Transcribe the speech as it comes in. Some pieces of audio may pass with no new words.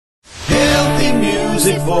Station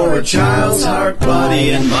music for a child's heart,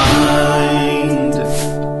 body, and mind.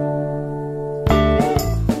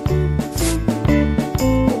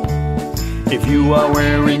 If you are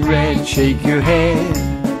wearing red, shake your head.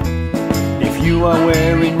 If you are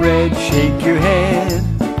wearing red, shake your head.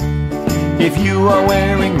 If you are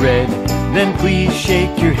wearing red, then please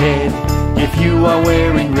shake your head. If you are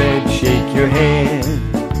wearing red, shake your head.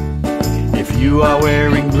 If you are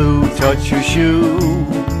wearing blue, touch your shoe.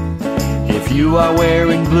 If you are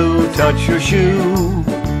wearing blue, touch your shoe.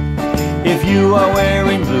 If you are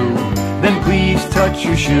wearing blue, then please touch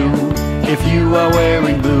your shoe. If you are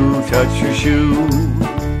wearing blue, touch your shoe.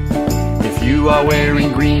 If you are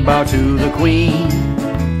wearing green, bow to the Queen.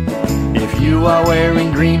 If you are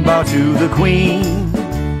wearing green, bow to the Queen.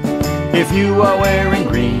 If you are wearing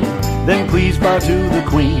green, then please bow to the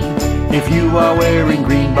Queen. If you are wearing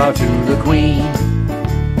green, bow to the Queen.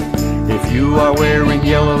 If you are wearing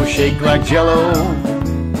yellow, shake like Jello.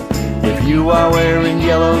 If you are wearing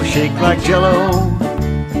yellow, shake like Jello.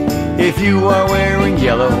 If you are wearing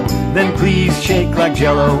yellow, then please shake like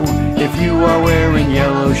Jello. If you are wearing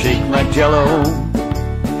yellow, shake like Jello.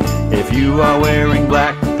 If you are wearing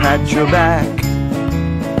black, pat your back.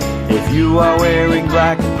 If you are wearing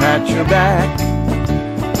black, pat your back.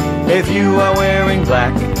 If you are wearing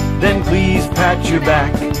black, then please pat your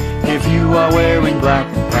back. If you are wearing black,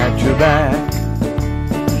 pat your back.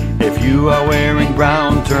 If you are wearing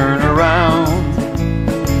brown, turn around.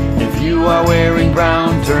 If you are wearing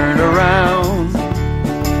brown, turn around.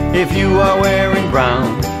 If you are wearing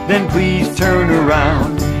brown, then please turn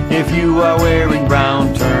around. If you are wearing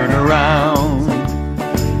brown, turn around.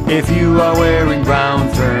 If you are wearing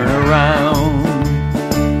brown, turn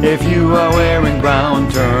around. If you are wearing brown,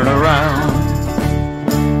 turn around.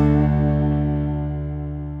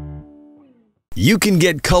 You can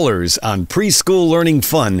get colors on Preschool Learning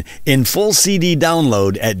Fun in full CD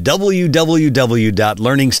download at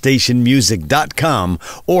www.learningstationmusic.com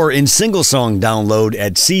or in single song download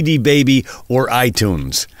at CD Baby or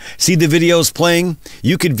iTunes. See the videos playing?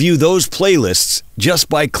 You could view those playlists just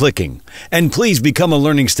by clicking. And please become a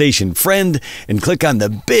Learning Station friend and click on the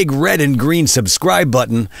big red and green subscribe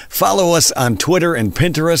button, follow us on Twitter and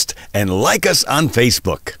Pinterest, and like us on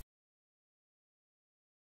Facebook.